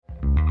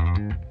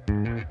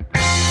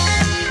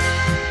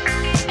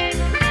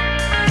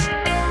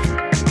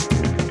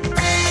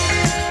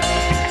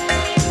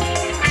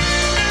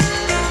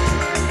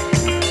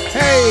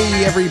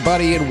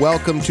everybody, and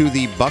welcome to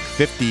the Buck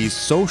 50s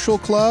Social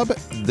Club.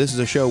 This is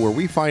a show where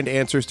we find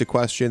answers to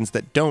questions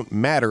that don't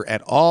matter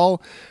at all.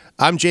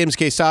 I'm James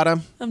Quesada.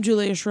 I'm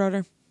Julia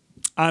Schroeder.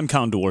 I'm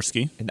Count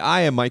Dworsky. And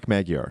I am Mike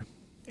Magyar.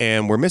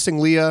 And we're missing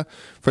Leah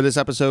for this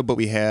episode, but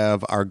we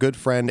have our good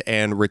friend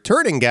and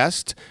returning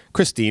guest,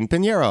 Christine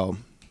Pinheiro.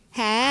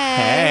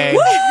 Hey.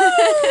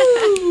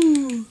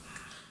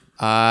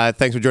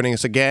 Thanks for joining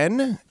us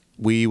again.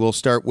 We will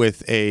start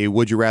with a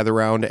Would You Rather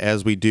round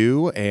as we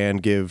do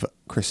and give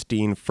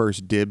Christine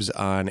first dibs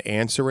on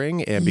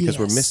answering. And because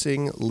we're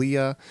missing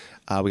Leah,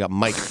 we got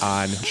Mike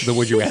on the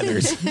Would You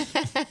Rathers.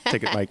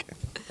 Take it, Mike.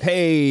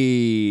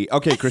 Hey.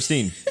 Okay,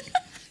 Christine.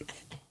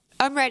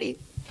 I'm ready.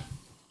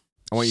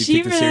 I want you to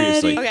take this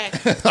seriously. Okay.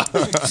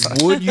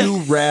 Would you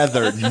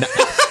rather...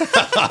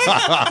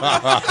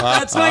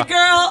 That's my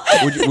girl.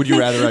 Would you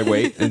rather I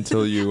wait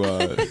until you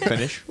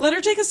finish? Let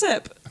her take a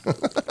sip.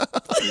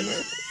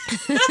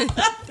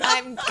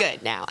 I'm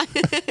good now.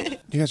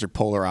 You guys are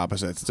polar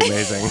opposites. It's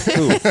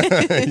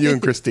amazing. You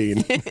and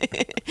Christine.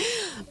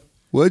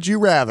 Would you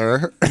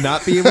rather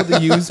Not be able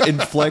to use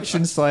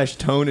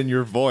inflection/tone in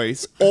your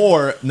voice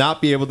or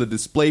not be able to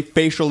display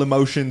facial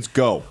emotions?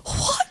 Go.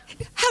 What?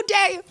 How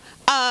dare you?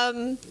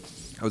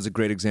 That was a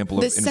great example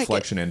of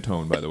inflection and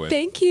tone, by the way.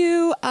 Thank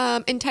you.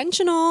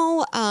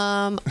 Intentional.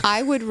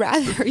 I would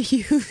rather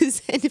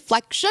use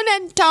inflection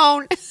and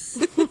tone.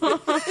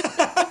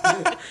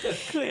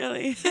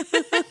 Clearly.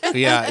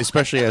 Yeah,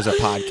 especially as a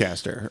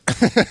podcaster.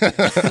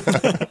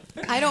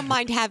 I don't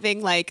mind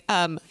having like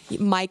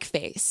mic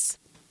face.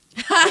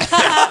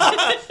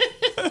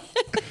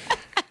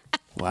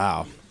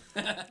 Wow.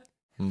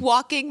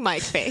 Walking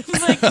mic face.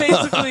 Like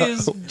basically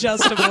is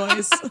just a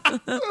voice.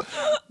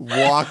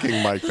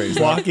 Walking Mike face.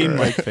 Walking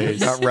Mike face.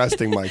 Not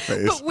resting Mike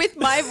face. But with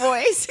my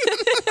voice.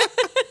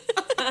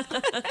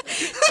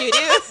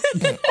 Doo-doo.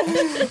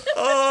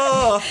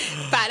 Oh.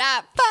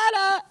 Ba-da,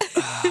 ba-da.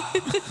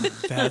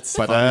 That's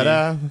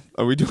Ba-da-da.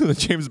 Are we doing the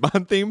James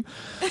Bond theme?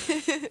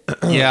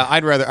 Yeah,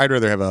 I'd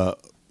rather have a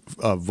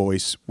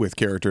voice with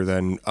character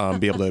than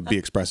be able to be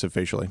expressive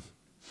facially.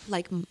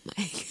 Like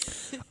Mike.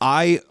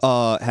 I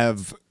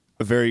have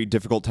a very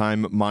difficult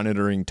time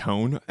monitoring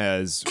tone,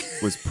 as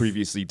was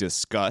previously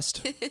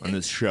discussed on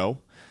this show.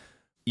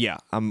 Yeah,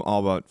 I'm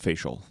all about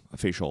facial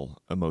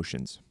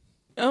emotions.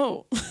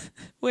 Oh,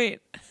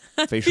 wait.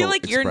 I Facial feel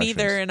like you're expressions.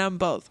 neither and I'm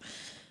both.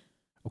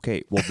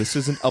 Okay, well, this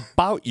isn't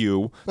about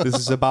you. This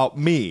is about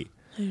me.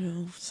 I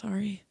know.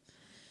 Sorry.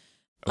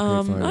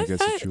 Okay, fine. I guess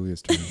I- it's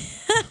Julia's turn.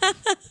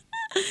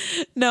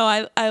 No,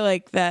 I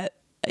like that.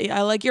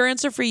 I like your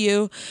answer for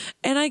you.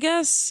 And I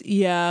guess,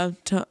 I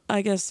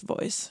guess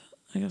voice.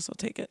 I guess I'll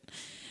take it.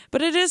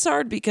 But it is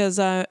hard because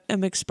I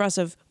am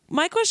expressive.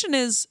 My question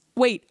is,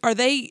 wait, are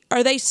they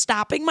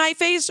stopping my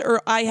face or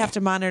I have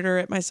to monitor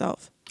it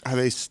myself? Are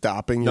they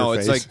stopping your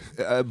face? No, it's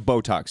like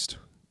Botoxed.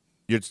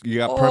 You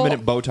got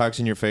permanent Botox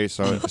in your face,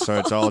 so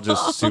it's all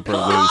just super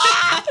loose.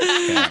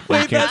 Yeah,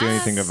 you can't do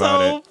anything about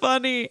so it.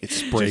 funny. It's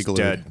spray Just glue.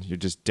 dead. You're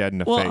just dead in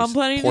the Well, face. I'm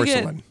planning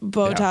Porcelain. to get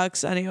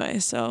Botox anyway,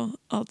 so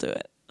I'll do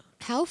it.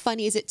 How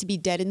funny is it to be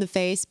dead in the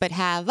face but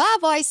have a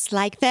voice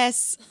like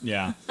this?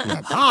 Yeah.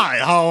 Hi,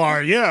 how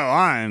are you?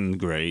 I'm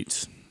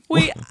great.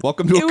 Wait,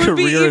 Welcome to it a would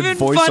be career in even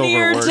voiceover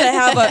funnier work. to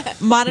have a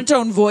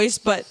monotone voice,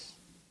 but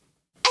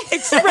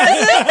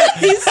expressive.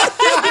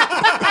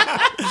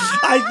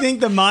 I think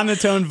the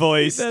monotone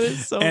voice That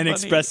is so and funny.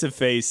 expressive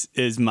face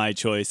is my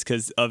choice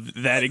because of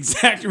that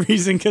exact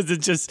reason, because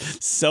it's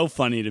just so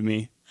funny to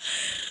me.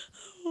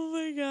 Oh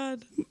my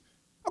god.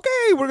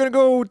 Okay, we're gonna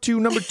go to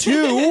number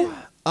 2.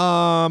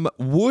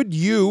 Would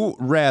you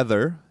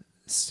rather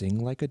sing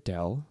like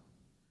Adele,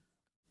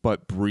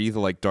 but breathe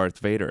like Darth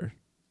Vader,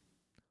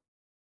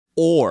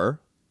 or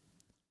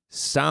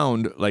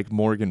sound like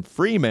Morgan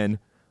Freeman,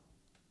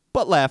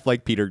 but laugh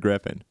like Peter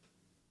Griffin?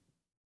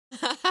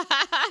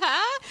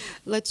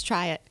 Let's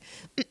try it.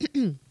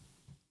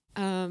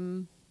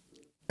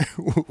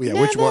 Yeah,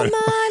 which one?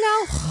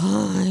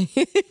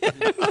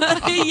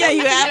 Yeah,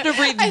 you have to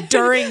breathe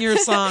during your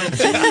song.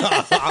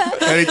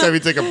 Anytime you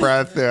take a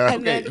breath, yeah.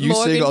 And then You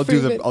Morgan sing, I'll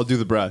Freeman. do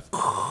the breath.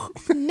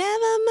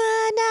 Never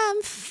mind,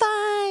 I'm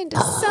find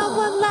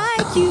someone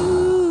like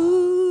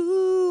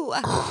you.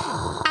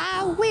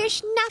 I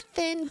wish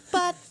nothing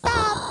but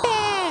the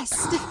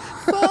best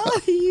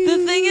for you.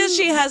 The thing is,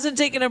 she hasn't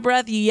taken a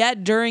breath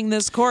yet during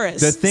this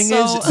chorus. The thing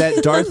So- is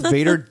that Darth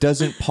Vader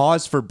doesn't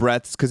pause for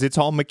breaths because it's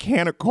all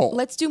mechanical.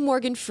 Let's do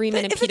Morgan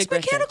Freeman and if Peter it's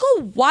Griffin.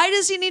 mechanical, why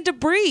does he need to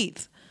breathe?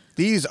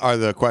 These are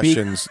the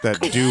questions that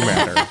do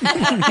matter.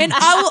 And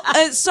I will.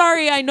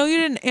 Sorry, I know you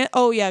didn't.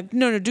 Oh yeah,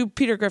 no, do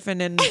Peter Griffin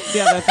and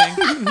the other thing.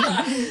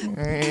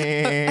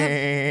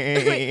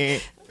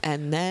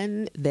 And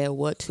then there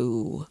were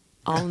two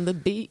on the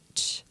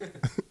beach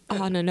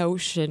on an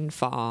ocean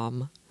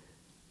farm.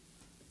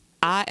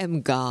 I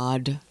am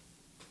God.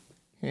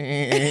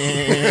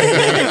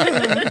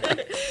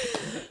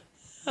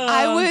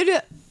 I would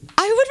rather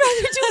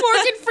do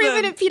Morgan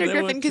Freeman and Peter There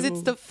were Griffin because two.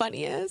 it's the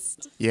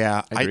funniest.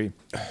 Yeah, I agree.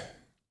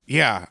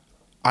 Yeah,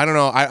 I don't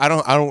know. I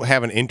don't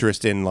have an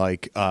interest in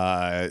like.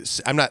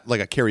 I'm not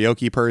like a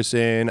karaoke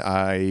person.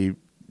 I'm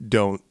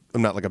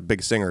not like a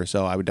big singer,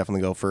 so I would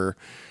definitely go for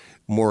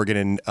Morgan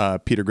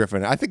and Peter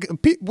Griffin. I think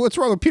what's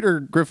wrong with Peter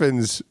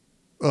Griffin's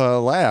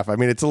laugh? I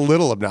mean, it's a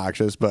little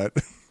obnoxious, but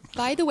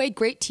By the way,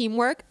 great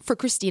teamwork for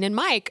Christine and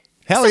Mike.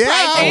 hell yeah!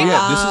 Surprising. Oh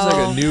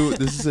yeah,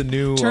 this is a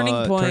new Turning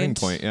turning point.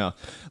 point. Yeah.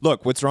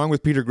 Look, what's wrong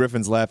with Peter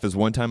Griffin's laugh is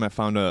one time I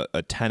found a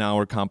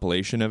 10-hour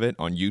compilation of it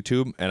on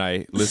YouTube, and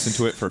I listened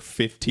to it for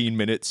 15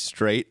 minutes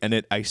straight,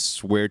 and I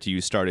swear to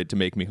you, started to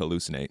make me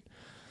hallucinate.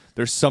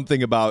 There's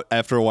something about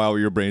after a while where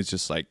your brain's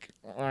just like.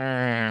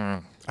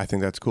 I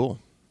think that's cool.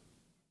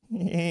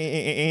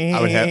 I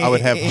would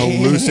have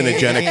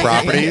hallucinogenic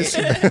properties.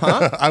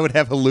 I would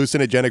have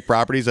hallucinogenic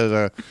properties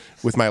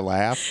with my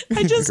laugh.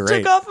 I just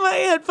Great. took off my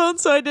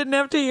headphones so I didn't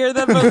have to hear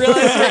them, but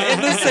realized we're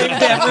in the same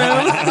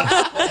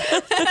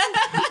damn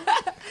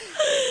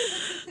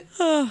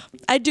room.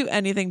 I'd do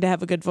anything to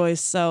have a good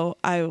voice, so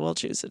I will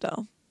choose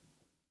Adele.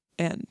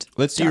 And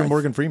Let's see your Darth.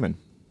 Morgan Freeman.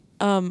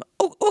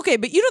 Okay,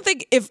 but you don't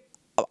think if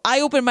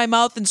I opened my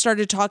mouth and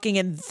started talking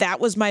and that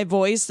was my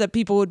voice that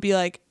people would be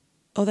like,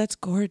 oh, that's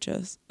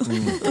gorgeous.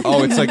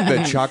 Oh, it's like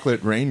the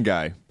Chocolate Rain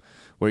guy,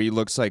 where he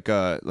looks like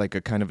a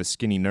kind of a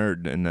skinny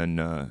nerd, and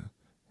then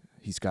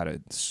he's got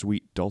a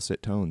sweet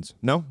dulcet tones.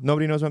 No,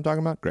 nobody knows what I'm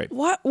talking about. Great.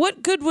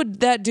 What good would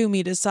that do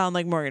me to sound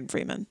like Morgan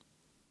Freeman?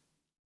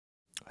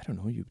 I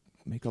don't know. You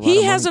make a lot. He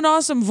of has money. an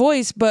awesome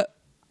voice, but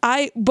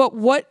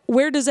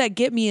where does that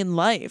get me in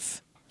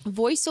life?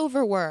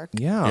 Voiceover work.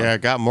 Yeah,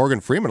 got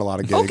Morgan Freeman a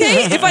lot of gigs.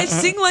 Okay, if I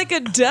sing like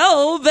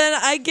Adele, then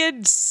I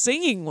get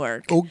singing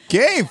work.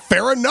 Okay,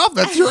 fair enough.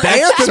 That's your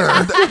answer.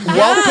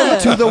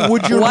 Welcome to the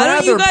Would You Why don't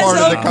Rather you guys part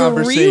of the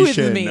agree with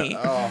conversation. me?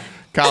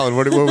 Colin,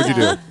 what would you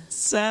do?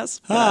 Sass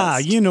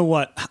fest. You know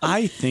what?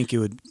 I think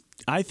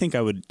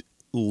I would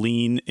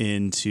lean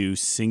into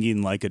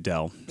singing like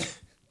Adele.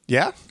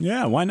 Yeah,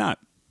 Yeah, why not?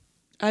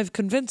 I've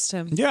convinced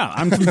him. Yeah,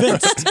 I'm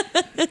convinced.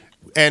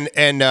 and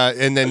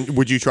then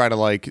would you try to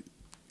like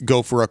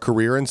go for a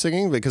career in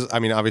singing? Because I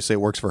mean, obviously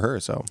it works for her.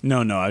 So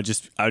No, I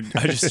just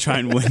try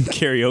and win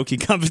karaoke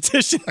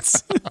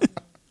competitions.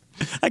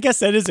 I guess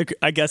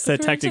that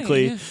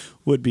technically singing,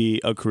 would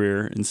be a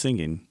career in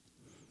singing.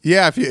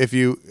 yeah, if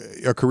you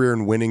a career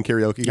in winning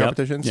karaoke Yep.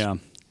 competitions.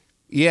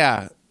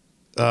 Yeah.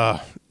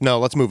 No,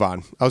 let's move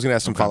on. I was going to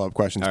ask some follow-up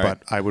questions, All but right.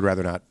 I would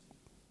rather not.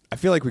 I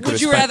feel like we could.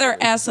 Would you rather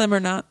ask them or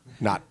not?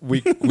 Not. We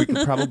could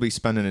probably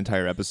spend an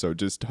entire episode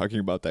just talking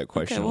about that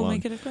question Okay, we'll alone.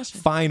 make it a question.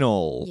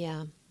 Final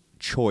Yeah.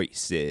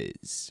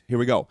 choices. Here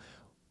we go.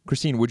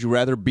 Christine, would you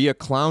rather be a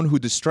clown who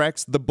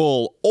distracts the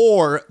bull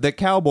or the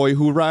cowboy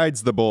who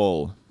rides the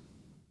bull?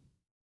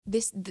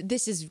 This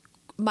is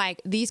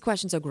Mike. These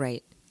questions are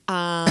great.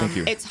 Thank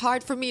you. It's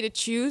hard for me to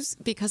choose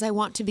because I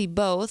want to be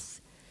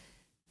both.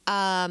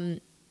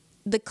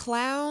 The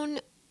clown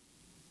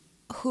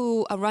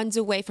who runs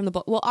away from the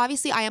bull. Well,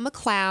 obviously, I am a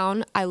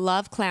clown. I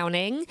love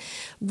clowning.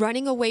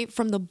 Running away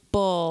from the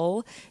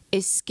bull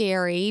is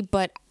scary,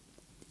 but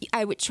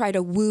I would try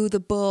to woo the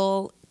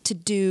bull to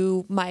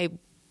do my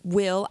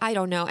will. I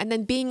don't know. And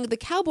then being the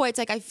cowboy, it's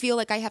like I feel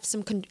like I have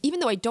some, even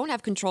though I don't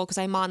have control because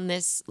I'm on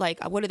this,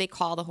 like, what do they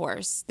call the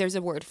horse? There's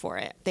a word for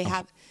it. They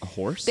have A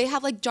horse? They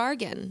have like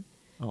jargon.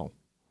 Oh.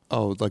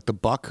 Oh, like the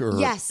buck or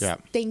Yes. Yeah.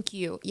 Thank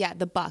you. Yeah,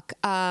 the buck.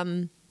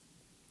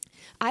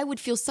 I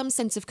would feel some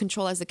sense of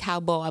control as a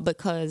cowboy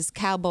because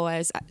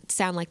cowboys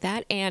sound like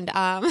that. And,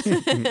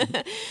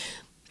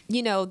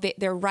 you know,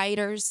 they're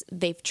riders,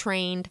 they've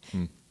trained.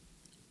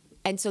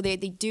 And so they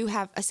do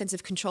have a sense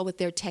of control with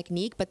their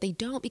technique, but they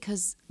don't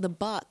because the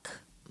buck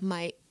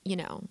might, you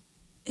know.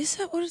 Is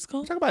that what it's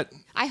called? Talk about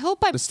I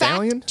hope I The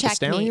stallion? The fact checked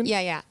stallion? me.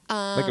 Yeah.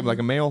 like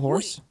a male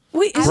horse.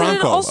 Wait, is Bronco,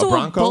 it also a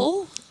bronco?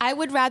 bull? I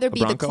would rather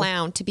be the Bronco?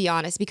 clown, to be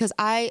honest, because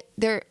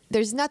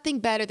there's nothing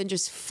better than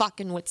just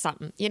fucking with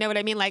something. You know what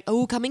I mean? Like,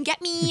 oh, come and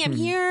get me, I'm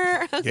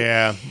here.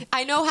 Yeah.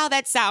 I know how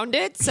that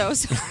sounded, so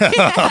sorry.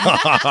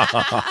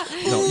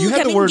 No, you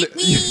had Come the and word. get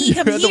me, You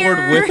had come the word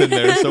here. "with" in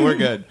there, so we're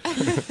good.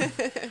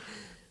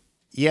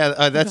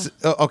 Yeah, that's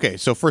okay.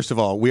 So first of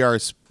all, we are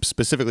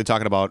specifically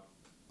talking about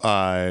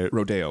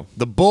Rodeo.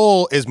 the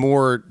bull is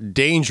more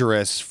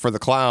dangerous for the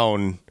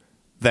clown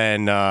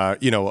than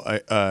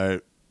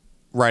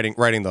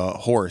riding the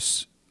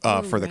horse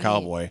for the right.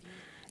 cowboy.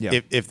 Yeah.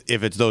 If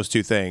it's those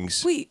two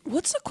things. Wait,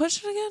 what's the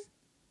question again?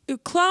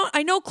 Clown.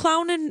 I know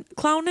clown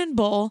and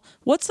bull.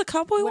 What's the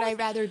cowboy Would one? I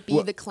rather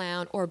be the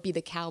clown or be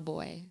the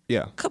cowboy?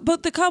 Yeah.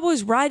 But the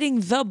cowboy's riding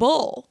the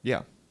bull.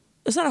 Yeah.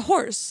 It's not a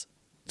horse.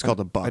 It's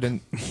called a buck. I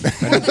didn't.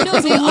 No,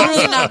 they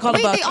literally not called a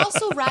wait, buck. they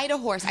also ride a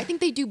horse. I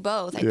think they do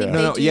both. I think they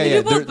No, do. yeah.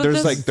 do both, but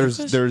There's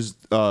this-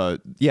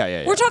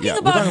 yeah. We're talking yeah.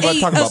 about We're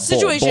talking a about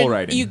situation. bull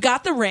riding. You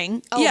got the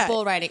ring. Oh, yeah.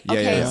 bull riding. Yeah,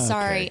 Okay, yeah, yeah.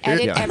 sorry. Okay.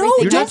 Edit Yeah. everything. No,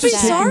 You're don't not be just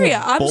taking sorry. a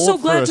I'm bull so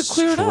for glad a to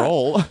clear it up.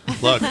 stroll.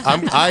 Look,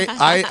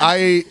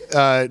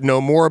 I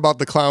know more about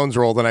the clown's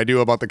role than I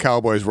do about the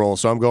cowboy's role,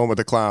 so I'm going with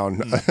the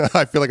clown.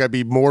 I feel like I'd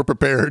be more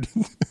prepared.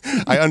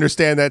 I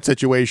understand that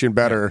situation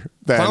better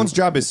then Clown's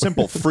job is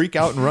simple: freak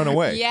out and run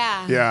away.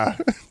 Yeah. yeah,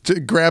 to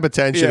grab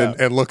attention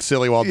Yeah. and look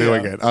silly while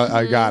doing it.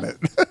 I got it.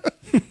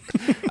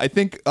 I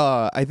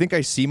think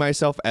I see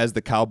myself as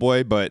the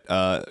cowboy, but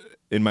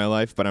in my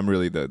life, but I'm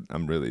really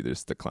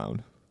just the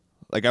clown.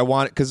 Like I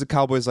want, because the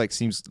cowboys like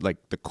seems like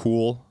the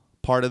cool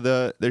part of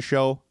the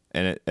show,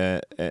 and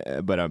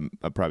but I'm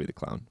probably the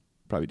clown.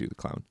 Probably do the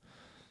clown.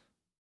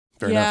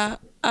 Fair yeah,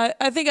 enough.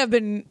 I think I've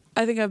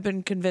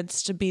been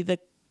convinced to be the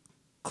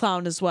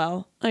clown as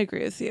well. I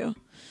agree with you.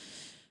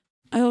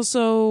 I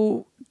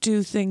also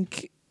do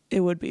think it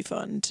would be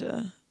fun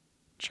to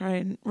try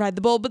and ride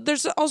the bull, but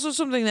there's also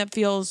something that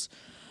feels,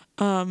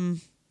 I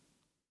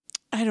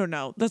don't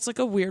know, that's like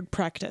a weird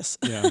practice.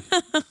 Yeah.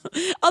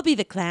 I'll be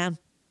the clown.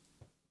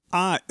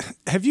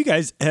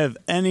 Have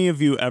any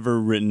of you ever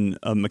ridden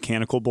a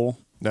mechanical bull?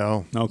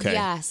 No. Okay.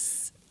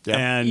 Yes. Yep.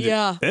 And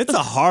Yeah. that's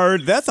a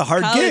hard College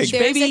gig.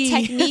 There's Baby. a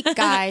technique,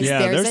 guys.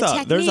 Yeah, there's a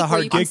technique there's a hard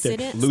where you can gig sit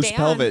there. it, Loose stand.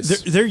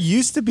 pelvis. There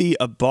used to be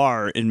a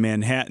bar in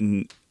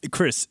Manhattan,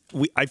 Chris.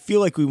 I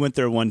feel like we went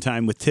there one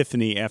time with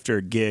Tiffany after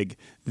a gig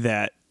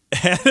that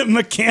had a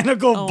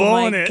mechanical Oh bull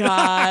in my it.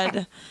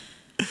 God.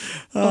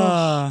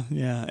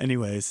 Yeah.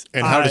 Anyways,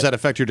 And how does that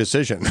affect your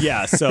decision?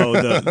 Yeah. So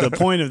the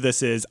point of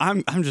this is,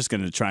 I'm just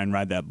gonna try and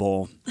ride that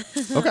bull.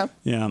 Okay.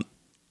 Yeah.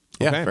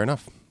 Yeah, Okay. fair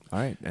enough. All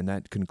right, and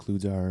that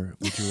concludes our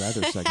Would You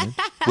Rather segment.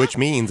 Which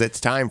means it's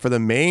time for the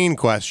main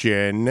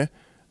question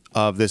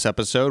of this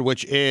episode,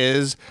 which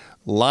is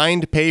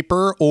lined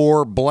paper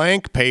or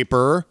blank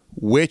paper,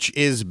 which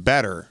is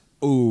better?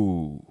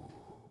 Ooh.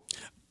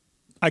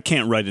 I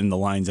can't write in the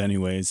lines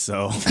anyways,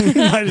 so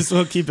might as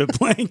well keep it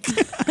blank.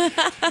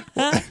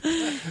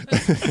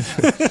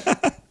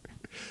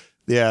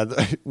 Yeah.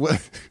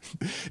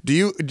 Do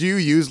you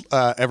use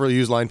ever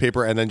use lined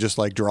paper and then just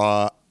like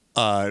draw,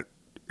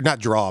 not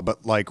draw,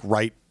 but like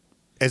write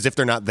as if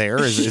they're not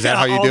there? Is that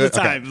how you all do the it?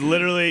 Okay. time,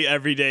 literally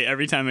every day,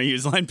 every time I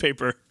use line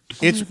paper.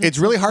 It's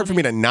really hard for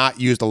me to not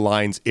use the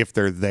lines if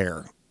they're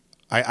there.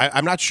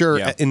 I'm not sure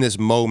Yeah. in this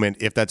moment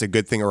if that's a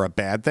good thing or a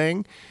bad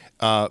thing,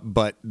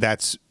 but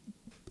that's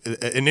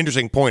an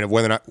interesting point of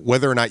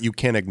whether or not you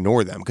can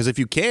ignore them. Because if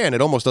you can, it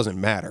almost doesn't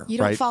matter. You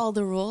don't right? follow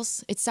the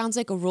rules. It sounds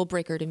like a rule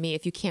breaker to me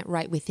if you can't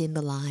write within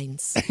the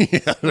lines.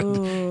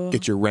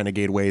 Get your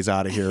renegade ways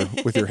out of here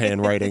with your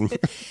handwriting.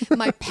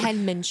 My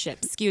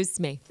penmanship,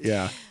 excuse me.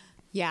 Yeah.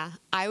 Yeah,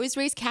 I was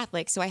raised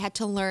Catholic, so I had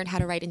to learn how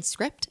to write in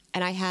script,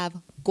 and I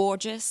have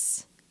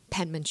gorgeous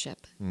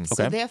penmanship.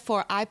 So Okay.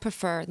 therefore, I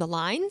prefer the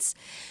lines.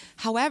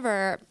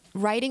 However,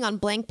 writing on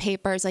blank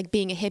paper is like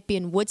being a hippie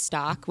in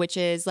Woodstock, which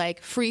is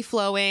like free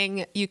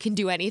flowing. You can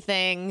do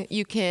anything.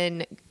 You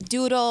can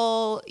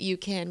doodle. You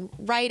can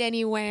write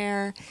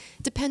anywhere.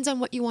 Depends on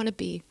what you want to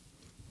be.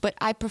 But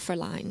I prefer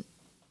line.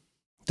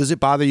 Does it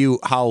bother you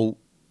how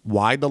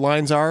wide the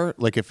lines are?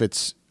 Like if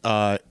it's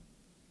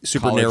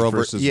super College narrow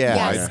versus yeah.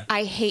 wide. Yes,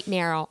 I hate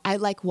narrow. I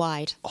like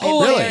wide.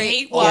 Oh, really? I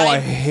hate Oh, I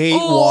wide. hate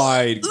Oh,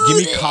 wide. Give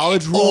me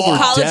college ruled or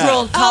college death.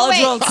 roll, college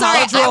roll, sorry,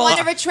 college roll. I want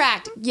to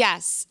retract.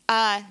 Yes.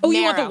 Oh,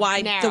 you want the narrow,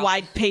 wide, narrow. the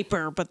wide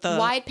paper, but the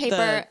wide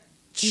paper,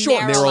 the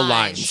short, Narrow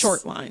lines.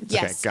 short lines.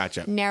 Yes. Okay,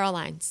 gotcha. Narrow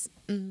lines.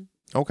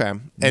 Okay.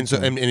 And so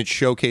and it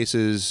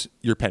showcases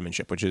your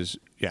penmanship, which is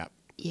yeah.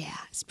 Yeah,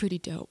 it's pretty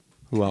dope.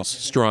 Who else?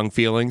 Strong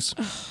feelings.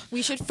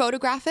 We should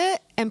photograph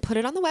it and put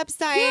it on the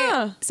website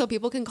Yeah. so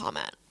people can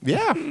comment.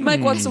 Yeah. Mike,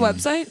 what's the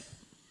website?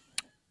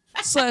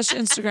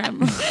 /Instagram.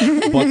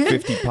 Buck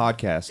 50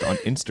 podcast on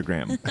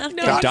Instagram.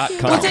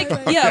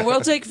 .com.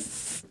 We'll take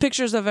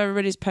pictures of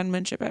everybody's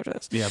penmanship after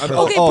this. Yeah.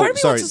 Okay, part of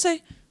me wants to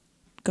say,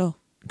 go.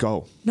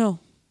 Go. No,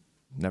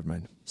 Never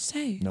mind.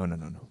 say. No.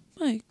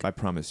 Mike. I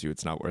promise you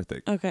it's not worth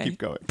it. Okay. Keep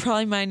going.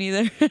 Probably mine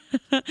either.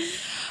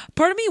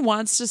 Part of me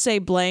wants to say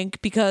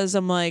blank because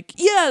I'm like,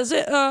 yes,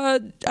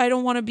 I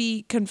don't want to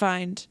be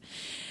confined.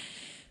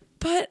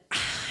 But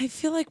I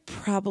feel like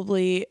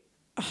probably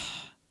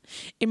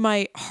in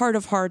my heart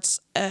of hearts,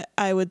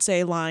 I would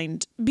say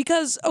lined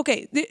because,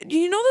 okay,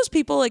 you know those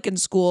people like in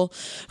school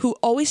who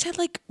always had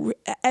like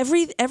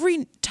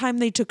every time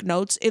they took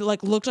notes, it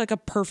like looked like a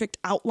perfect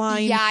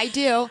outline. Yeah, I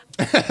do.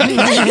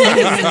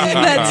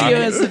 That's you,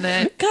 isn't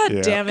it? God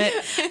Yeah. damn it!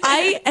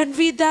 I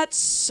envied that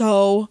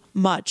so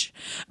much,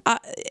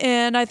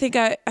 and I think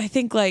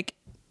like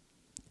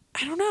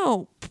I don't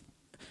know.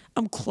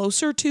 I'm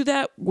closer to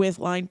that with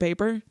lined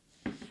paper,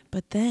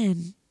 but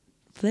then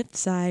flip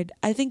side,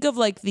 I think of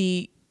like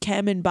the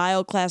chem and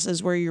bio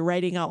classes where you're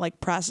writing out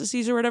like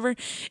processes or whatever,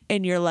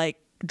 and you're like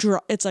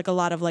it's like a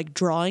lot of like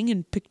drawing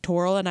and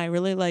pictorial, and I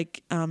really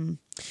like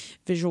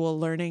visual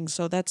learning,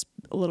 so that's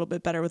a little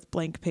bit better with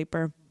blank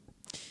paper.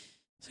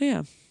 So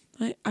yeah,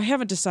 I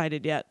haven't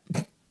decided yet.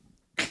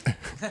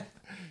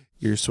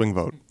 Your swing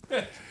vote.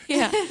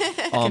 Yeah,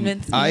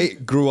 convince me. I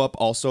grew up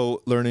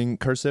also learning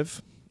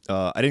cursive.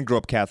 I didn't grow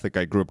up Catholic.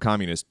 I grew up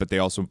communist, but they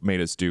also made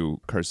us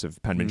do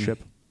cursive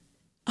penmanship.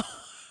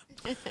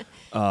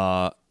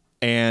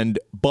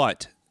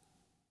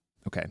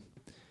 Okay,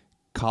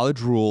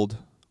 college ruled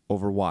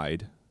over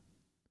wide,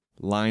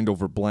 lined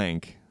over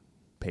blank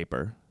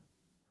paper.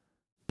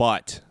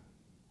 But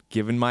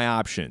given my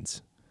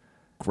options,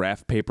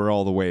 graph paper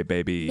all the way,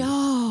 baby.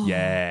 No.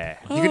 Yeah.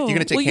 You're going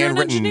to take well, you're an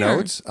handwritten engineer.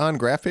 notes on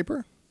graph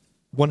paper?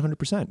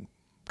 100%.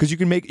 Because you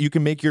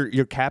can make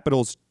your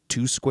capitals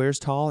 2 squares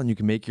tall, and you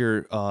can make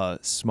your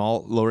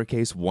small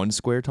lowercase 1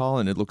 square tall,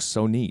 and it looks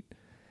so neat.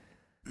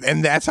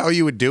 And that's how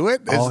you would do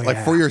it?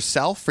 Like for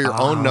yourself, for your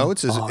own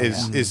notes,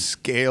 is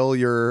scale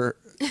your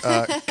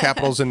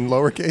capitals and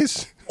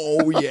lowercase?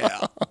 Oh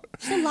yeah.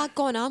 There's a lot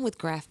going on with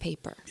graph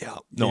paper. Yeah.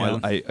 No,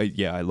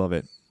 Yeah. I love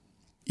it.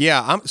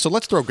 Yeah, so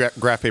let's throw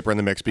graph paper in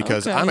the mix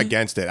because Okay. I'm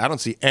against it. I don't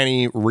see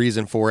any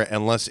reason for it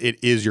unless it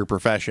is your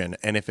profession.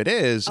 And if it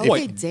is,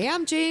 Okay,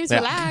 damn, James, Yeah.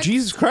 relax.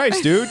 Jesus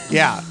Christ, dude.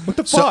 yeah. What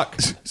the fuck?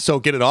 So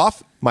get it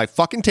off my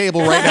fucking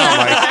table right now,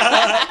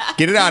 Mike.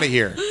 Get it out of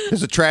here.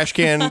 There's a trash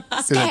can.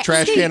 There's a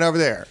trash can over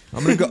there.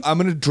 I'm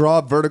gonna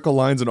draw vertical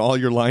lines on all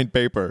your lined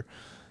paper.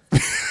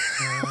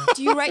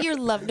 Do you write your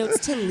love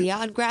notes to Leah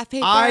on graph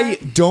paper? I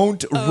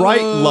don't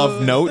write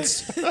love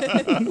notes.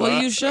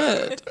 Well, you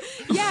should.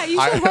 Yeah,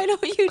 you should. Why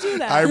don't you do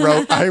that?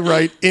 I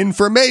write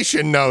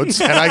information notes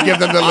and I give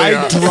them to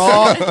Leah. I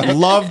draw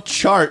love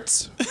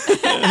charts.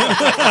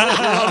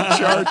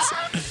 charts.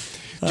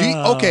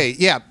 Okay,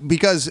 yeah,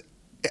 because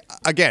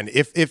again,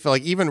 if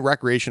like even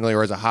recreationally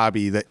or as a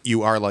hobby that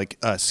you are like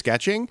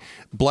sketching,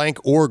 blank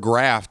or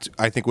graphed,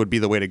 I think would be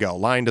the way to go.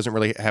 Line doesn't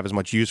really have as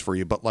much use for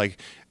you, but like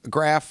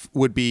graph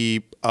would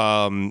be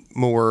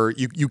more.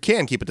 You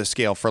can keep it to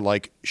scale for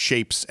like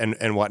shapes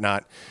and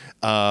whatnot,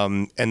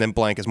 and then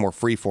blank is more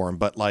freeform.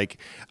 But like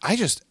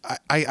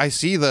I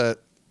see the.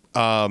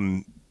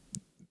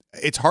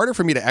 It's harder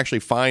for me to actually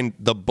find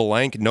the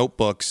blank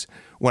notebooks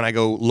when I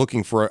go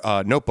looking for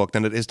a notebook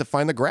than it is to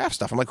find the graph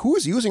stuff. I'm like, who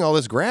is using all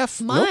this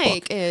graph Mike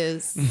notebook?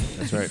 is.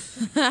 That's right.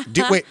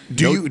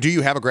 Do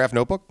you have a graph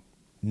notebook?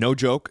 No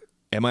joke.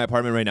 In my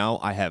apartment right now,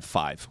 I have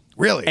 5.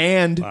 Really?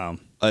 And Wow.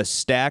 a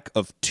stack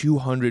of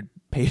 200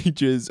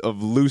 pages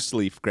of loose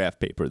leaf graph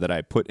paper that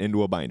I put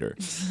into a binder.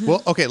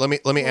 Well, okay. Let me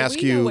Well, ask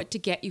we know you. what to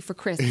get you for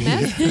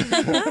Christmas.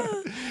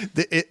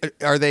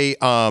 Are they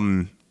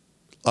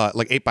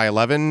like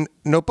 8x11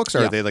 notebooks,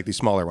 or Yeah. are they like these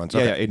smaller ones?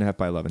 Yeah, Okay. yeah, 8.5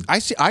 by 11. I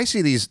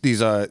see these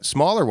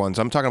smaller ones.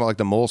 I'm talking about like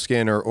the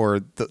Moleskine or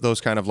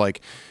those kind of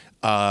like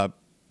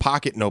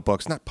pocket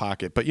notebooks, not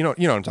pocket, but you know what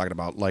I'm talking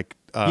about. Like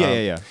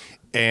Yeah.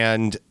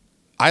 And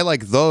I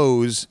like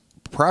those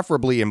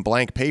preferably in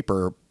blank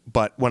paper.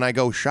 But when I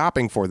go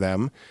shopping for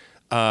them,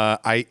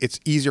 it's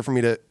easier for me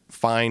to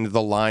find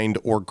the lined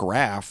or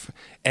graph.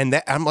 And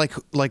that I'm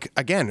like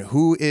again,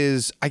 who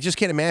is? I just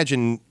can't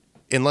imagine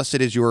unless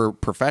it is your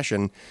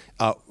profession.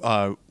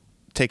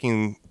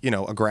 Taking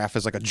a graph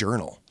as like a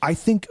journal. I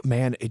think,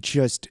 man,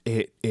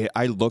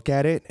 I look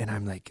at it and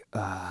I'm like,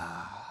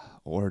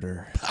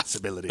 order.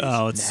 Possibilities.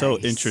 Oh, it's so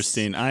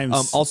interesting.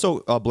 Also,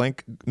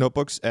 blank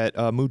notebooks at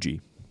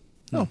Muji.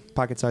 Oh,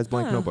 pocket-sized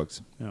blank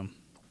notebooks. Yeah.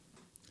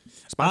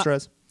 Sponsor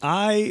us.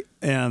 I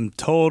am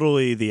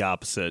totally the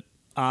opposite.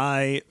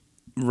 I'm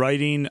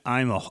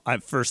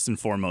first and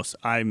foremost,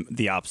 I'm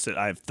the opposite.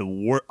 I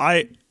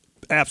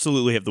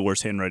absolutely have the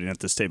worst handwriting at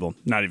this table.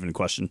 Not even a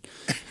question.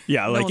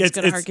 Yeah, No like one's it's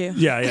gonna argue.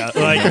 Yeah.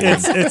 Like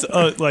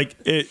it's like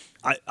it.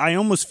 I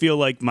almost feel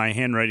like my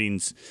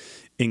handwriting's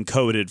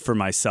encoded for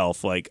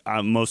myself. Like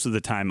most of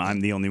the time, I'm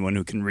the only one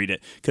who can read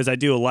it because I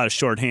do a lot of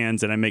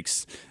shorthands and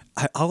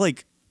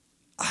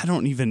I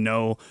don't even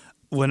know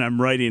when I'm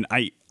writing.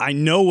 I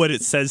know what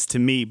it says to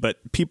me, but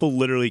people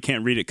literally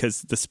can't read it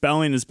because the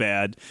spelling is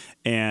bad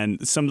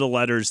and some of the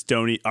letters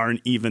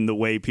aren't even the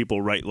way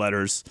people write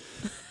letters.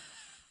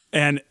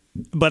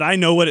 But I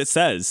know what it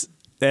says.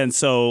 And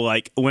so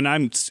like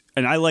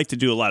I like to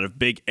do a lot of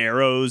big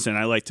arrows and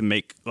I like to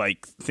make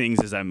like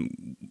things as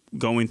I'm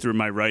going through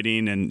my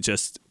writing and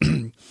just,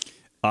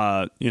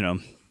 my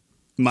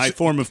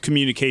form of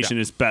communication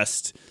is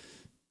best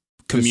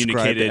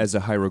communicated Described as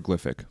a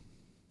hieroglyphic.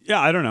 Yeah,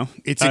 I don't know.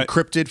 It's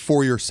encrypted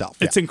for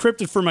yourself. It's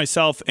encrypted for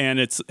myself, and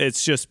it's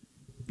just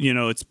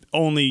it's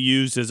only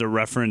used as a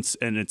reference,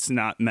 and it's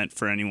not meant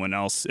for anyone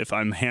else. If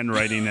I'm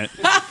handwriting it,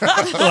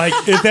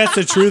 if that's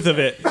the truth of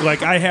it.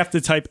 Like I have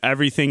to type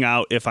everything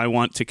out if I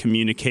want to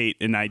communicate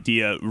an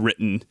idea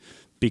written,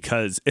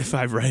 because if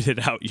I write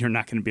it out, you're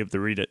not going to be able to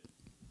read it.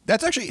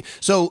 That's actually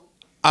so.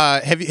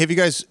 Have you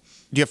guys?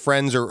 Do you have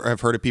friends or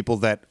have heard of people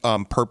that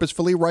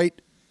purposefully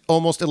write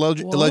almost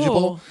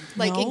illegible?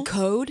 Like No. in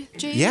code,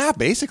 James? Yeah,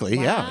 basically.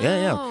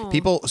 Yeah.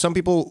 Some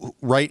people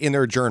write in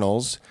their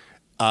journals,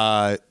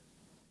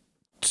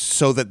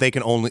 so that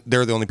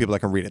they're the only people that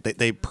can read it.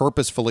 They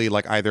purposefully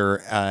like either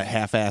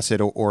half-ass it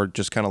or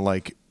just kind of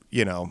like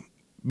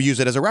use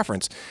it as a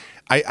reference.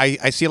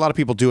 I see a lot of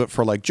people do it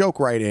for like joke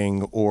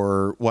writing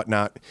or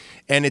whatnot,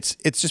 and it's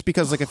just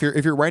because like if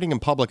you're writing in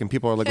public and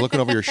people are like looking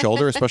over your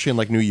shoulder, especially in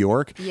like New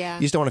York, Yeah.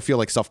 you just don't want to feel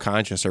like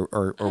self-conscious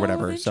or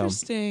whatever.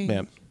 Interesting.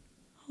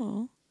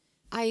 So,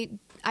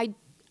 yeah.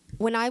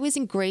 When I was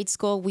in grade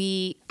school,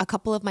 a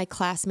couple of my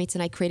classmates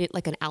and I created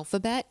like an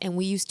alphabet, and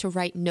we used to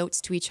write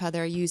notes to each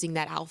other using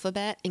that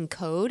alphabet in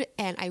code.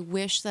 And I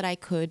wish that I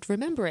could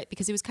remember it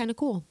because it was kind of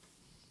cool.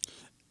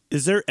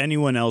 Is there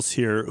anyone else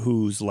here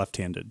who's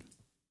left-handed?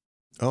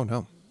 Oh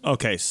no.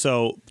 Okay,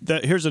 so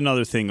here's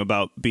another thing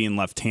about being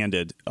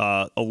left-handed.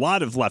 A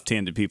lot of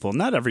left-handed people,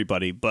 not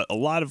everybody, but a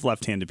lot of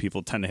left-handed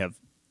people tend to have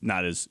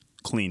not as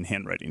clean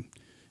handwriting,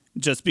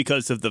 just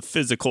because of the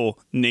physical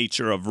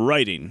nature of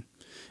writing,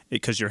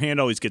 because your hand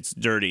always gets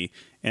dirty,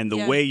 and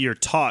the way you're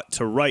taught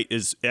to write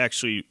is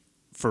actually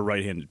for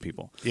right-handed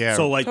people. Yeah.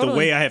 So like Totally. the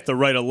way I have to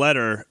write a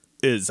letter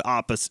is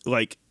opposite.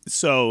 Like,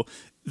 so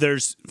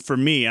there's, for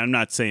me, I'm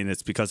not saying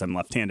it's because I'm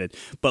left-handed,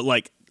 but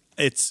like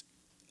it's,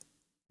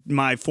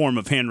 my form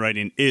of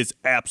handwriting is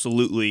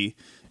absolutely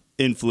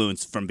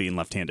influenced from being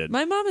left-handed.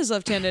 My mom is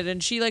left-handed,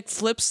 and she like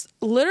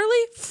literally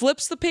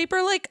flips the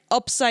paper like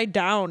upside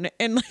down,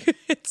 and like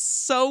it's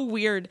so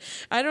weird.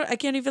 I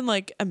can't even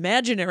like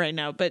imagine it right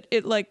now, but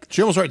it like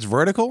She almost writes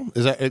vertical.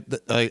 Is that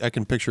it? I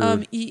can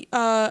picture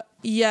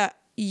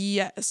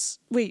yes.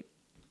 Wait.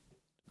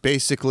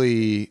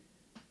 basically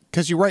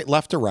because you write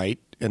left to right,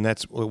 and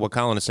that's what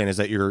Colin is saying is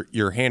that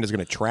your hand is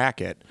going to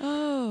track it.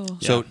 Oh.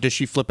 So does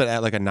she flip it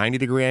at like a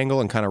 90-degree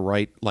angle and kind of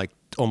write like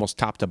almost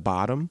top to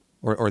bottom,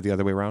 or the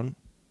other way around?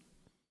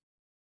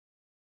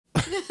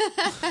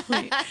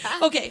 Wait.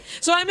 Okay,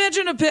 so I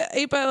imagine a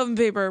 8x11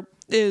 paper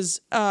is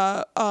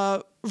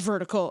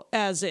vertical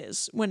as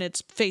is when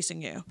it's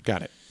facing you,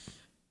 Got it.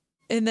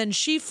 and then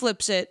she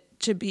flips it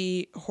to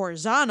be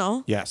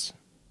horizontal, Yes.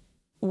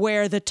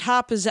 where the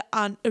top is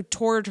on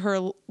toward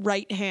her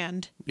right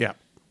hand, Yeah.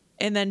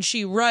 and then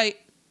she write.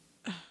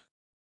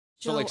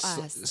 Show like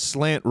us.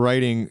 slant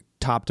writing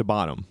top to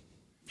bottom.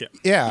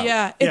 Yeah.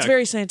 Yeah, it's Yeah.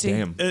 very slanty.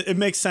 Damn. It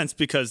makes sense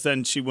because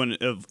then she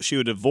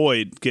would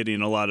avoid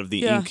getting a lot of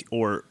the ink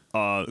or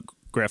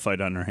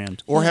graphite on her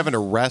hand. Or having to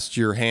rest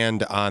your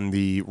hand on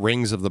the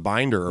rings of the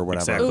binder or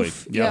whatever. Exactly.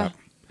 Oof, Yeah. yeah.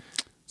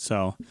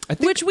 So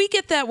Which we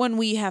get that when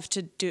we have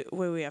to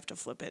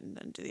flip it and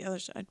then do the other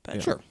side.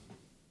 But Sure.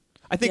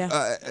 I think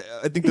Yeah.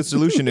 I think the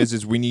solution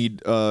is we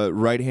need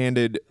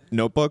right-handed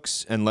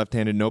notebooks and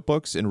left-handed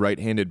notebooks, and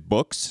right-handed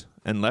books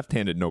and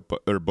left-handed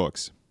notebook or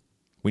books.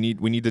 We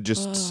need to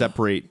just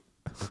separate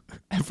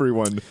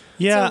everyone.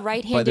 yeah. It's a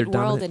right-handed world,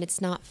 dominant. and it's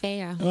not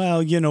fair.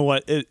 Well, you know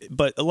what?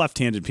 But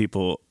left-handed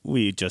people,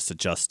 we just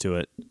adjust to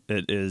it.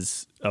 It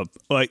is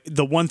like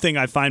the one thing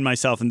I find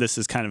myself, and this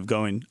is kind of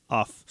going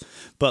off,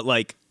 but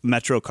like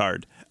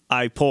MetroCard,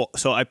 I pull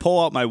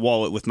out my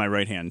wallet with my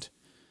right hand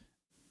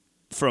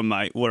from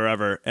my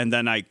wherever, and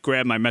then I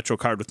grab my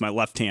MetroCard with my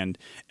left hand,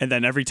 and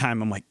then every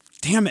time I'm like,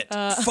 damn it,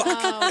 fuck,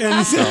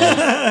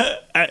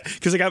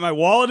 because I got my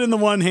wallet in the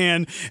one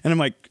hand, and I'm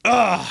like,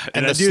 ugh,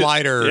 And I the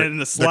slider, and the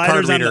the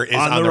slider's card reader is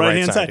on the right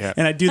hand side, yeah.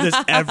 and I do this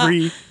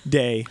every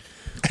day.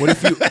 What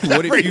if you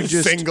Every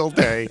just single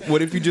day.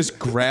 What if you just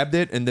grabbed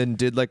it and then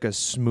did like a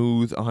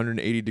smooth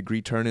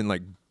 180-degree turn and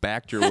like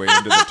backed your way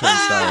into the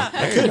turnstile?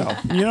 There you go.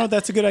 You know,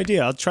 that's a good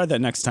idea. I'll try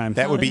that next time.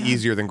 That would be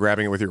easier than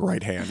grabbing it with your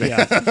right hand.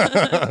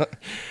 yeah.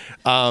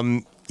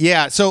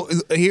 Yeah. So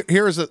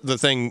here's the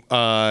thing.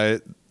 The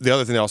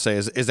other thing that I'll say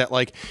is that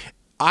like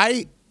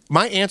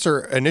my answer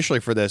initially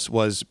for this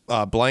was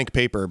blank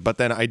paper, but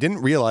then I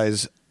didn't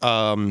realize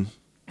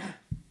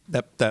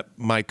that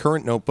my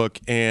current notebook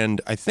and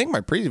I think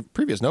my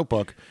previous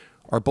notebook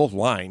are both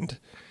lined.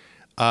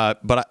 And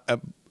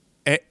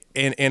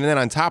then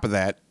on top of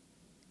that,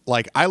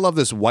 like I love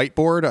this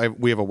whiteboard.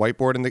 We have a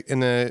whiteboard in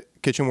the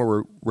kitchen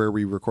where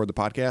we record the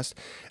podcast,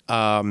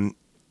 and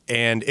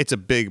it's a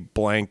big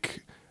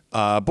blank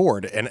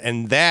board,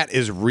 and that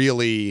is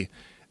really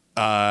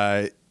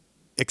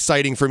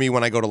exciting for me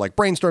when I go to like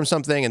brainstorm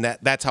something, and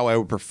that's how I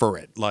would prefer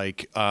it.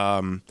 Like,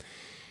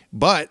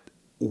 but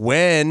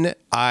when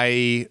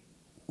I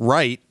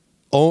write,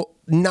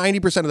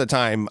 90% of the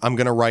time I'm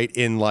gonna write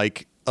in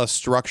like a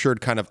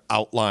structured kind of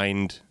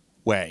outlined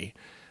way.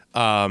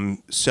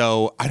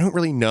 So I don't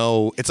really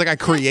know. It's like I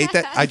create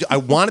that. I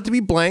want it to be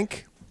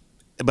blank,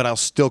 but I'll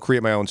still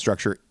create my own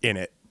structure in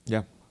it.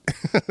 Yeah.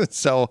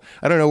 So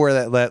I don't know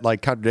where that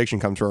like contradiction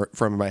comes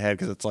from in my head,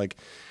 because it's like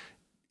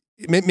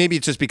maybe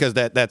it's just because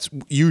that's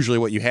usually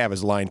what you have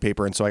is lined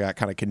paper, and so I got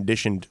kind of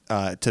conditioned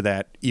to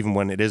that even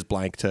when it is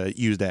blank to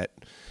use that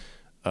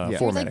You're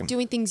formatting. like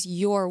doing things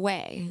your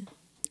way.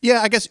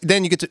 Yeah, I guess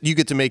then you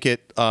get to make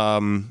it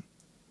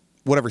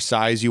whatever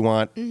size you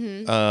want,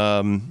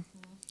 and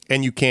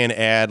you can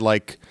add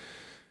like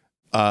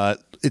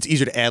it's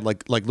easier to add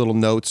like little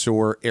notes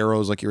or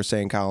arrows, like you were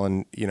saying,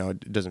 Colin. You know,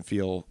 it doesn't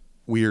feel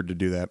weird to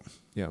do that.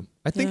 Yeah.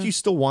 I think you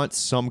still want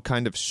some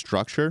kind of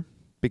structure,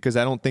 because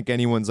I don't think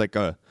anyone's like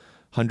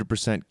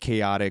 100%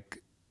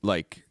 chaotic,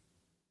 like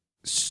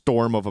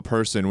storm of a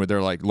person where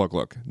they're like,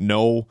 look,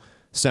 no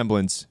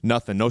semblance,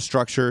 nothing, no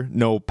structure,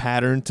 no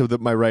pattern to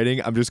my writing.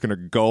 I'm just going to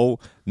go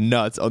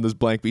nuts on this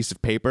blank piece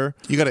of paper.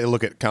 You got to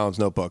look at Colin's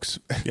notebooks.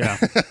 Yeah.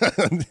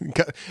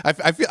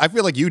 I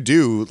feel like you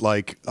do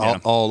like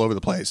all over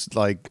the place.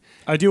 Like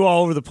I do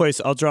all over the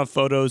place. I'll draw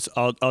photos.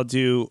 I'll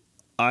do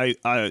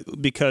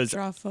because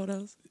draw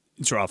photos.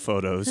 draw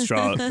photos,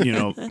 draw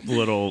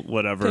little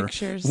whatever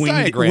Pictures.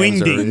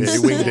 diagrams or wingdings.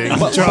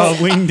 wingdings. Draw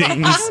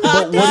wingdings.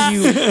 But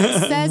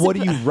Says what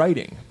are you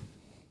writing?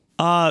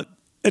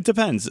 It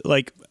depends.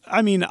 Like,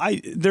 I mean,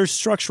 there's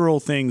structural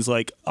things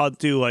like I'll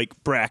do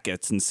like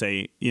brackets and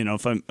say,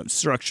 if I'm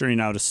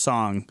structuring out a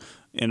song,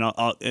 and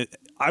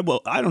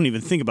I don't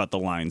even think about the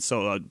lines.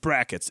 So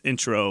brackets,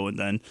 intro, and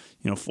then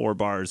 4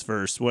 bars,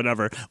 verse,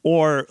 whatever.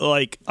 Or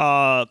like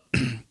I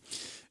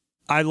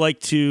like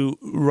to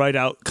write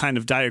out kind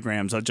of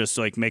diagrams. I'll just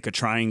like make a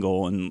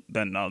triangle and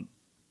then I'll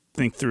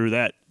think through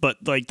that. But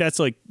like that's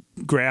like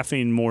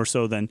graphing more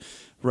so than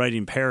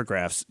writing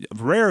paragraphs.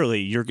 Rarely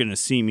you're going to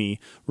see me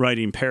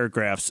writing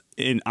paragraphs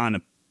in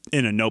a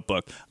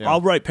notebook. Yeah.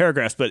 I'll write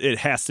paragraphs, but it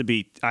has to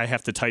be, I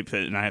have to type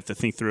it and I have to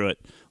think through it.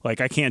 Like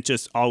I can't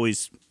just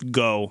always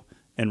go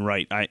and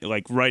write.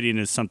 Writing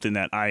is something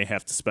that I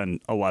have to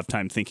spend a lot of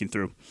time thinking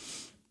through.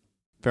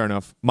 Fair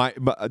enough.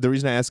 But the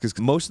reason I ask is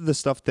most of the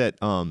stuff that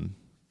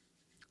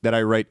that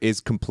I write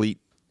is complete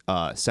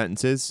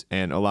sentences,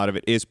 and a lot of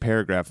it is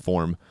paragraph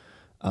form.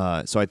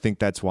 So I think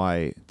that's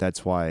why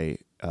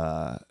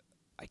I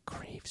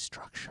crave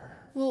structure.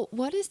 Well,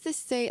 what does this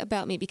say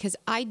about me? Because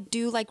I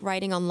do like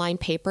writing on line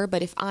paper,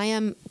 but if I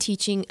am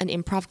teaching an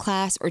improv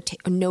class or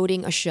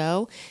noting a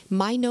show,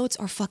 my notes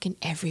are fucking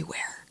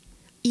everywhere.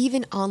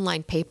 Even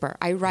online paper.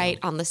 I write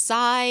on the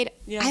side.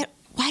 Yeah.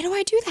 Why do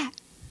I do that?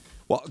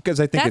 Well, because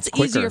I think that's it's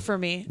quicker. easier for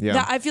me.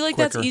 Yeah. I feel like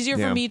Quicker. that's easier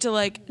Yeah. for me to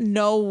like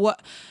know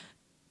what.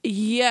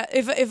 Yeah,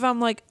 if I'm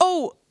like,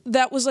 oh,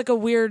 that was like a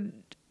weird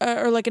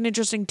or like an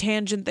interesting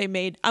tangent they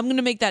made, I'm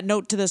gonna make that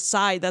note to the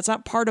side. That's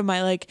not part of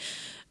my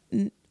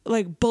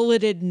like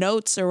bulleted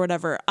notes or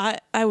whatever.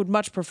 I would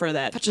much prefer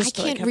that. But Just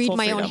I to, can't have read full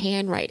my own freedom.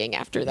 handwriting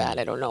after that.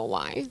 I don't know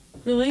why.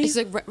 Really? It's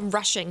like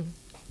rushing.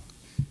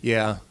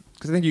 Yeah.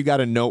 Because I think you got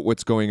to note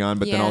what's going on,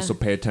 but then Yeah. also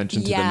pay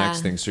attention to the Yeah,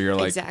 next thing. So you're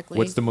like, exactly.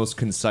 what's the most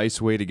concise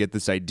way to get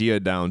this idea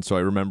down so I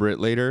remember it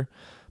later?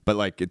 But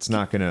like, it's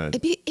not gonna.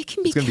 It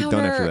can be It's gonna be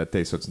done after that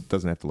day, so it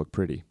doesn't have to look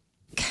pretty.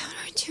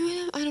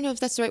 counterintuitive. I don't know if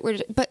that's the right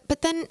word,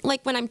 but then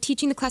like when I'm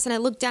teaching the class and I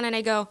look down and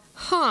I go,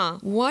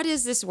 what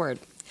is this word?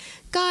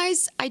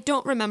 Guys, I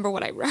don't remember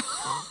what I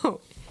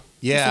wrote.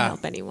 Yeah. Doesn't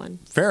help anyone.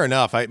 Fair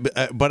enough.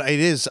 But it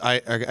is, I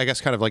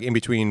guess, kind of like in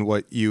between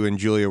what you and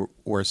Julia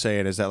were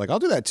saying is that like I'll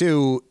do that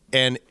too,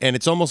 and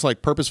it's almost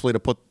like purposefully to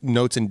put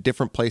notes in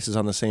different places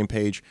on the same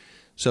page,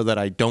 so that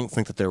I don't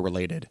think that they're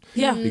related.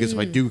 Yeah. Because if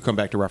I do come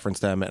back to reference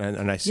them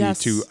and I see Yes.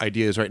 two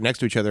ideas right next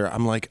to each other,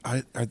 I'm like,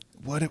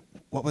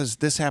 what was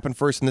this happened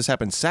first and this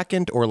happened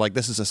second, or like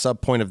this is a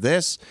sub point of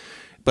this.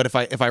 But if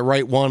I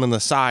write one on the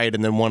side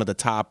and then one at the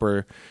top,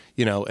 or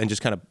and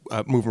just kind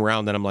of move them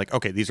around, then I'm like,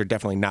 okay, these are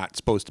definitely not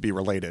supposed to be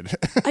related.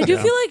 I do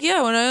feel like,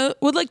 when I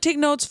would like take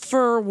notes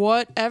for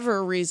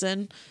whatever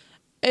reason,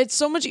 it's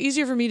so much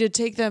easier for me to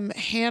take them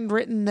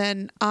handwritten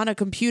than on a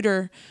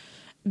computer,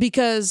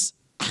 because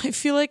I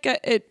feel like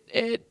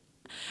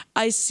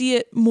I see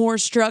it more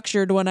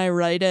structured when I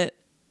write it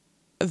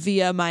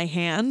via my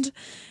hand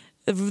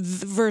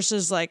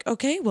versus like,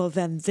 okay, well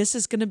then this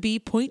is going to be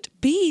point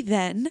B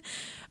then.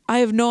 I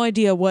have no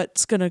idea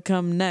what's going to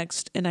come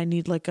next, and I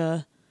need like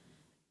a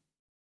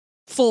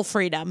full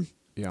freedom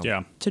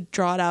Yeah. to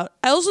draw it out.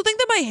 I also think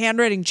that my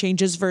handwriting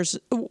changes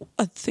versus,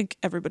 I think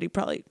everybody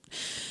probably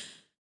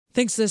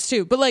thinks this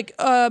too, but like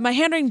my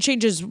handwriting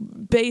changes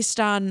based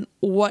on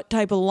what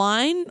type of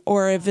line,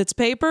 or if it's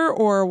paper,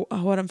 or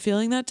what I'm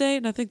feeling that day.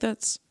 And I think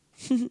that's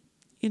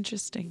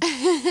interesting.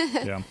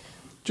 Yeah.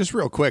 Just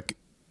real quick,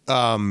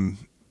 do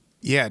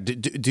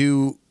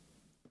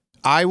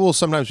I will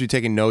sometimes be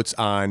taking notes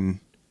on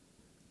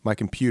my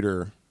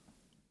computer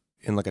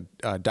in like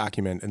a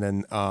document, and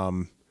then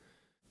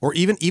or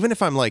even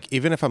if I'm like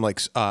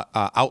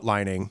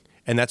outlining,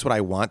 and that's what I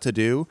want to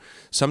do.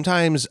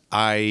 Sometimes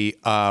I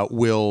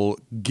will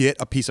get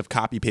a piece of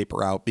copy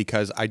paper out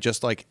because I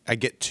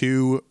get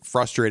too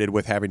frustrated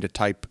with having to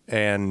type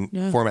and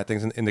format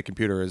things in the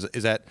computer.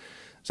 Is that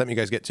something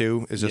you guys get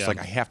too? Is just like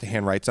I have to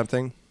handwrite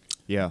something?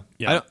 Yeah.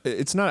 Yeah.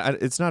 It's not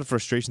a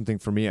frustration thing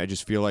for me. I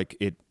just feel like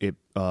it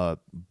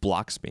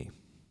blocks me.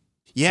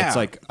 Yeah, It's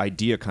like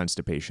idea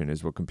constipation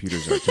is what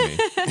computers are to me.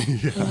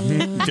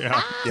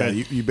 Yeah.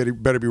 You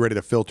better be ready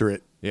to filter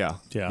it Yeah.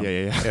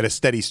 Yeah. at a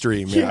steady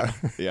stream. Yeah.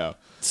 Yeah.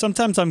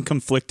 Sometimes I'm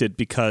conflicted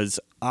because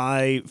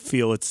I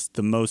feel it's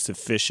the most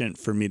efficient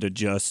for me to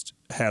just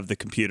have the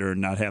computer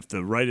and not have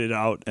to write it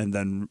out and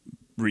then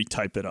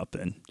retype it up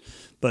in.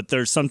 But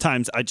there's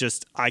sometimes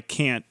I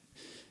can't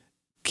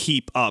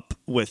keep up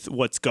with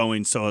what's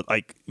going. So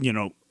like,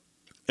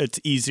 it's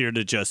easier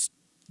to just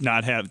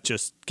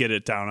get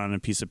it down on a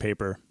piece of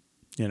paper,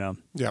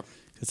 Yeah.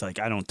 It's like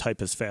I don't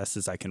type as fast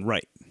as I can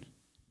write.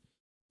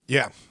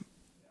 Yeah.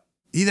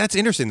 That's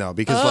interesting though,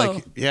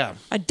 because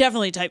I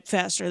definitely type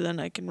faster than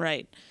I can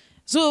write.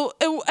 So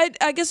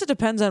I guess it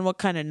depends on what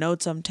kind of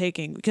notes I'm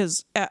taking,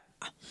 because I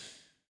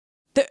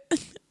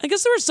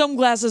guess there were some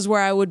classes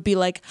where I would be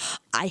like,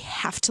 I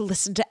have to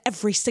listen to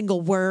every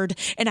single word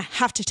and I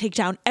have to take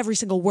down every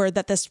single word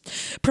that this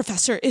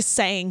professor is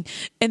saying.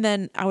 And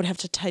then I would have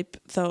to type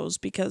those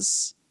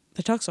because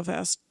they talk so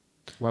fast.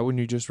 Why wouldn't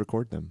you just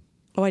record them?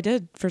 Oh, I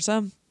did for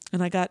some.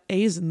 And I got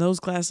A's in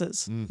those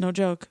classes. No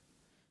joke.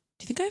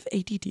 Do you think I have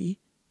ADD?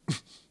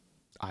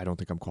 I don't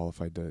think I'm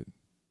qualified to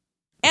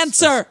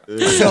Answer.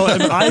 So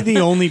am I the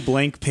only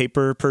blank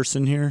paper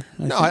person here?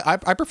 No,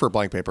 I prefer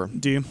blank paper.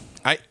 Do you?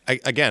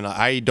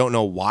 I don't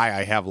know why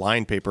I have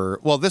lined paper.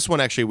 Well, this one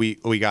actually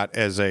we got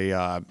as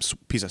a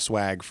piece of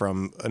swag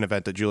from an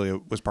event that Julia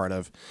was part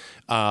of.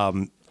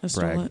 I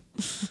stole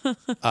it.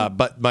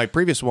 But my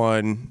previous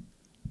one,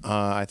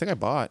 I think I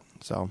bought.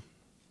 So,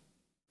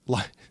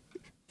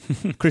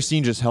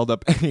 Christine just held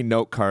up a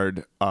note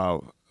card.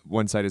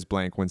 One side is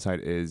blank, one side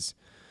is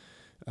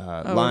We're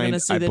lined. gonna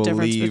see the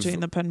difference between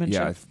the penmanship.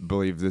 Yeah, I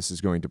believe this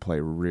is going to play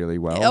really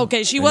well.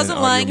 Okay, she in wasn't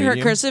an audio lying. Her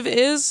medium. cursive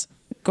is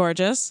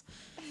gorgeous.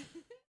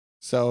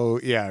 so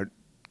yeah,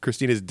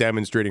 Christine is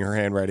demonstrating her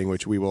handwriting,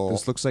 which we will.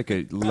 This looks like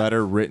a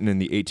letter written in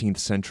the 18th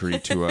century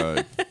to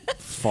a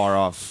far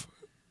off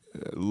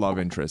love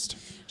interest.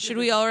 Should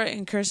we all write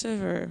in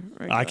cursive or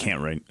regular? I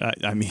can't write.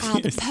 I mean,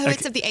 The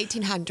poets of the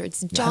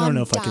 1800s. John I don't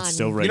know if I Donne. could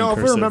still write. You know, in if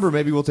cursive. we remember,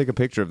 maybe we'll take a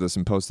picture of this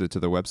and post it to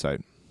the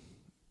website.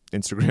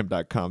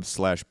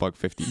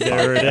 Instagram.com/Buck50.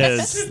 There it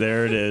is.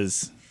 There it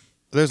is.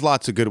 There's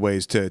lots of good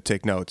ways to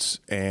take notes,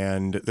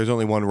 and there's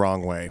only one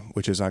wrong way,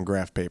 which is on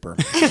graph paper.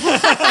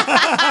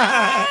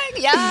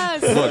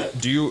 Yes. Look,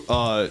 do you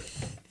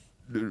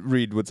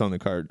read what's on the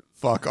card?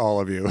 Fuck all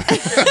of you.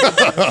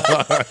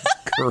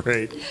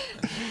 Great.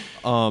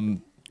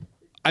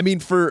 I mean,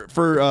 for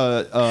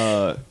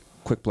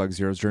Quick Plug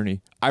Zero's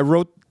Journey, I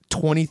wrote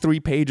 23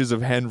 pages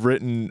of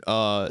handwritten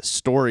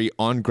story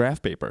on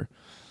graph paper.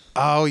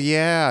 Oh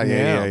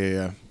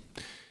yeah.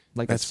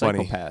 Like That's a funny.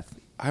 psychopath.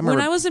 I remember.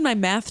 When I was in my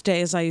math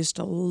days, I used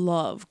to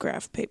love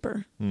graph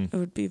paper. It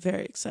would be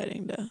very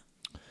exciting to.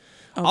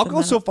 I'll open go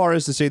that so up. far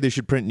as to say they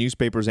should print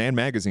newspapers and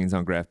magazines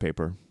on graph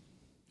paper.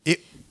 That's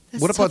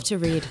what tough about to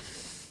read.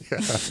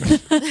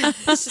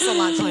 It's just a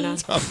lot going on.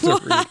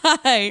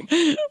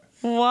 Why?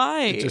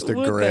 Why? just a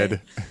would grid?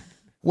 they?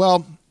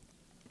 Well,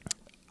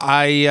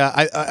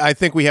 I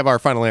think we have our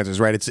final answers,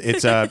 right?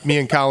 It's me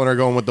and Colin are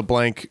going with the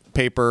blank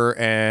paper,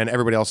 and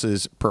everybody else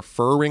is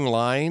preferring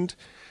lined,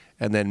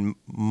 and then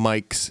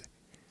Mike's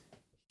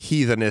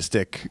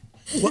heathenistic.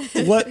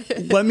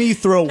 Let me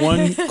throw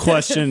one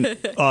question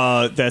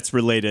that's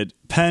related: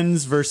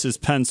 pens versus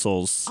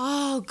pencils.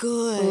 Oh,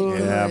 good.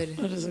 Yeah. Good.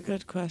 That is a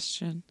good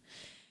question.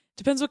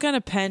 Depends what kind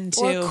of pen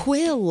too. Or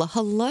quill.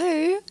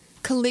 Hello.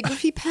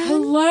 Calligraphy pen.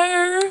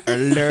 Hello. I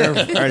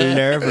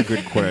love a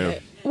good quill.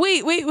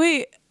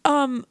 Wait.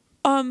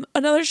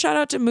 Another shout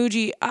out to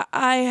Muji.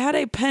 I had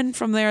a pen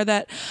from there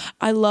that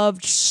I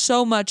loved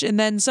so much, and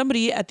then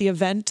somebody at the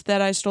event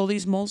that I stole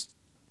these most,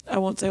 I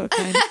won't say what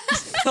kind.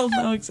 They'll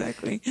know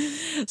exactly.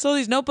 Stole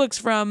these notebooks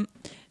from.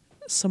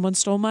 Someone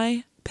stole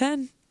my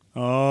pen.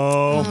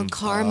 Oh,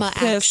 Karma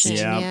Pissed. action.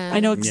 Yeah. Yeah. I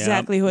know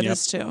exactly who it Yep.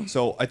 is too.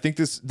 So I think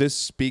this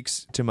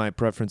speaks to my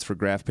preference for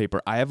graph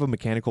paper. I have a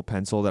mechanical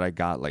pencil that I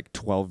got like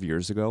 12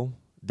 years ago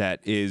that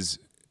is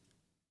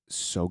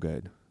so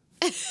good.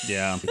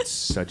 yeah. It's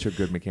such a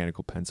good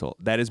mechanical pencil.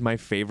 That is my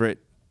favorite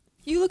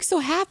You look so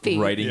happy.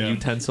 writing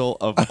utensil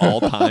of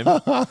all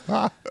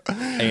time.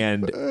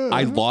 And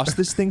I lost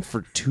this thing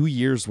for 2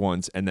 years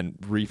once and then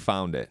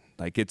refound it.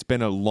 Like it's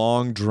been a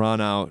long,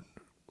 drawn out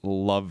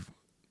love.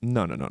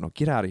 No.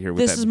 Get out of here with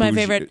This that is my bougie-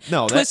 favorite.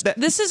 No, twist. that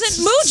This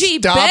isn't Muji,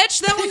 Stop.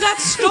 bitch. That one got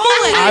stolen.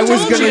 I was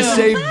told going to you.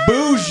 say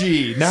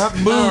bougie, not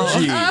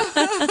Muji.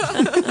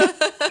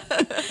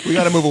 We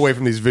got to move away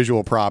from these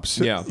visual props.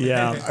 Yeah.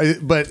 Yeah.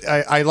 But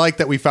I like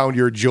that we found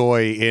your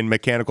joy in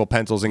mechanical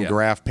pencils and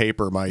graph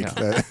paper, Mike.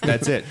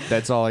 That's it.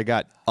 That's all I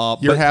got.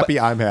 You're happy,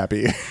 I'm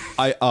happy.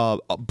 I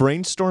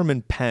brainstorm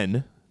in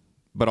pen,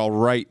 but I'll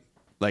write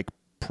like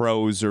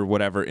prose or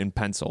whatever in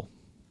pencil.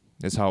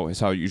 Is how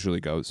it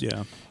usually goes.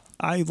 Yeah.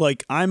 I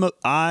like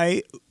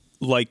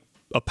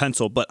a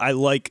pencil, but I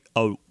like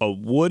a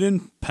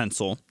wooden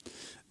pencil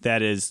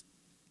that is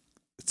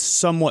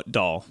somewhat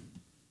dull.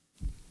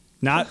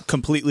 Not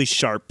completely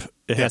sharp.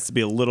 It has to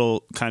be a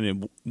little kind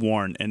of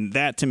worn. And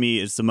that to me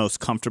is the most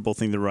comfortable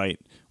thing to write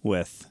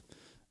with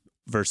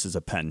versus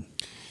a pen.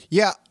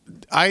 Yeah,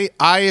 I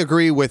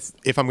agree with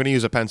if I'm going to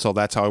use a pencil,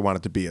 that's how I want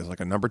it to be. It's like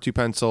a number 2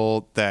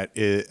 pencil that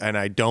is, and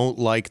I don't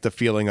like the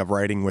feeling of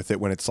writing with it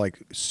when it's like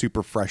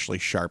super freshly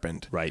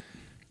sharpened. Right.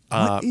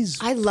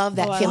 I love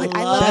that Oh, I feeling.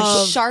 I love-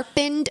 love a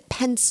sharpened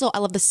pencil. I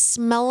love the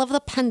smell of the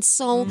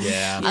pencil.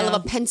 Yeah. I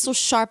love a pencil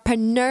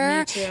sharpener.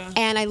 Me too.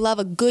 And I love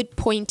a good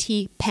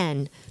pointy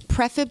pen.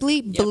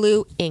 Preferably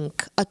blue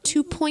ink. A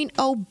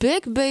 2.0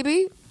 big,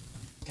 baby.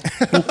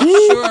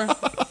 Sure.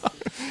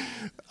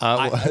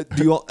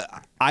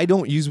 I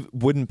don't use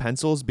wooden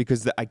pencils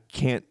because I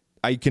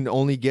can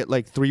only get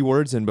like 3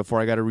 words in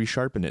before I got to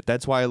resharpen it.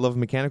 That's why I love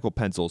mechanical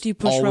pencils. Do you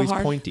push real always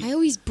hard? pointy. I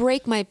always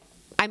break my...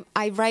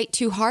 I write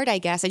too hard, I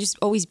guess. I just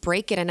always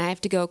break it, and I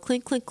have to go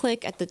clink, clink,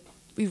 clink at the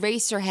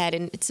eraser head,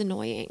 and it's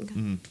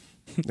annoying.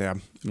 Yeah.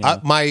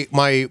 My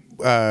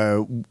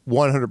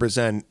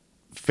 100%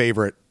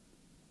 favorite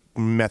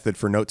method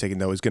for note taking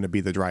though is going to be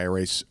the dry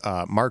erase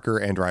marker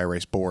and dry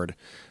erase board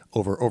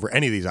over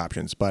any of these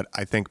options. But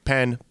I think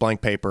pen, blank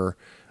paper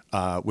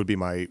would be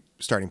my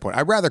starting point.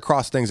 I'd rather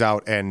cross things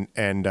out and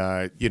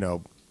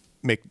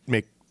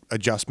make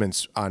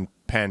adjustments on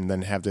pen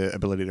than have the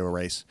ability to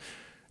erase.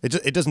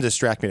 It doesn't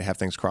distract me to have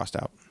things crossed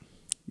out.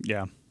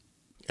 Yeah.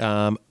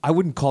 I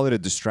wouldn't call it a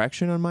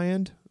distraction on my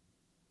end,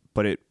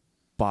 but it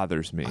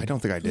bothers me. I don't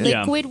think I did.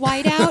 Yeah. Liquid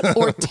whiteout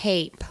or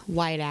tape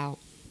whiteout?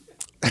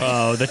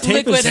 Oh, the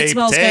tape Liquid, is it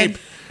smells tape.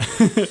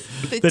 good.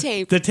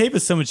 The tape.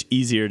 is so much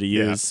easier to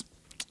use.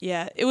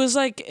 Yeah, it was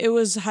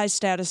high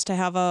status to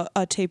have a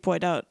tape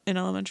whiteout in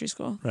elementary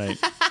school. Right.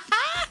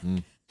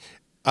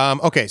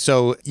 Okay,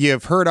 so you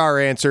have heard our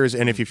answers,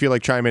 and if you feel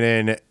like chiming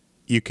in,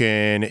 you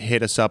can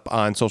hit us up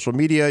on social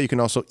media. You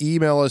can also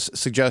email us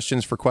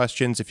suggestions for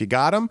questions if you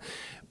got them.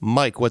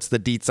 Mike, what's the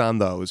deets on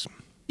those?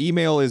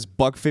 Email is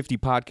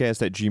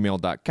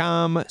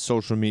buck50podcast@gmail.com.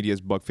 Social media is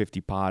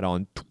buck50pod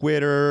on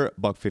Twitter,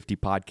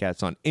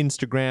 buck50podcast on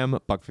Instagram,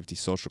 buck50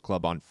 social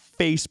club on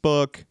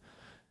Facebook.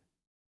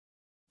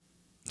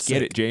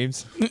 Get it,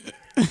 James?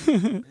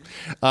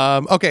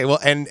 Okay, well,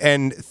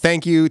 and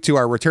thank you to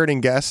our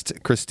returning guest,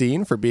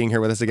 Christine, for being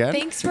here with us again.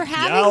 Thanks for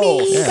having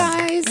me,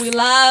 guys. We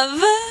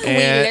love.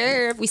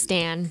 We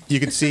stand. You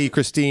can see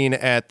Christine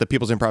at the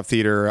People's Improv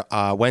Theater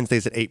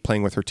Wednesdays at 8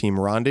 playing with her team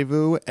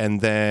Rendezvous.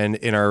 And then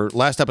in our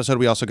last episode,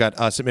 we also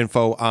got some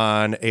info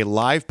on a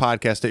live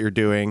podcast that you're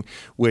doing,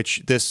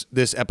 which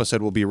this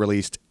episode will be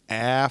released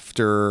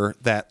after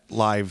that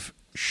live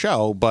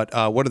show. But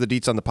what are the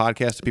deets on the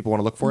podcast if people want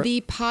to look for it? The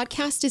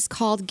podcast is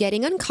called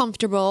Getting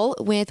Uncomfortable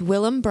with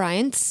Willem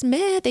Bryant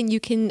Smith, and you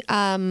can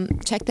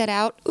check that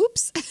out.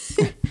 Oops,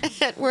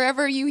 at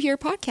wherever you hear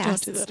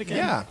podcasts. Don't do that again.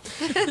 Yeah.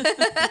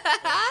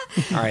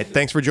 All right.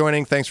 Thanks for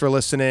joining. Thanks for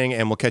listening.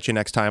 And we'll catch you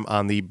next time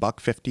on the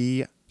Buck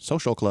 50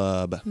 Social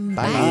Club. Bye.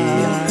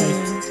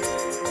 Bye.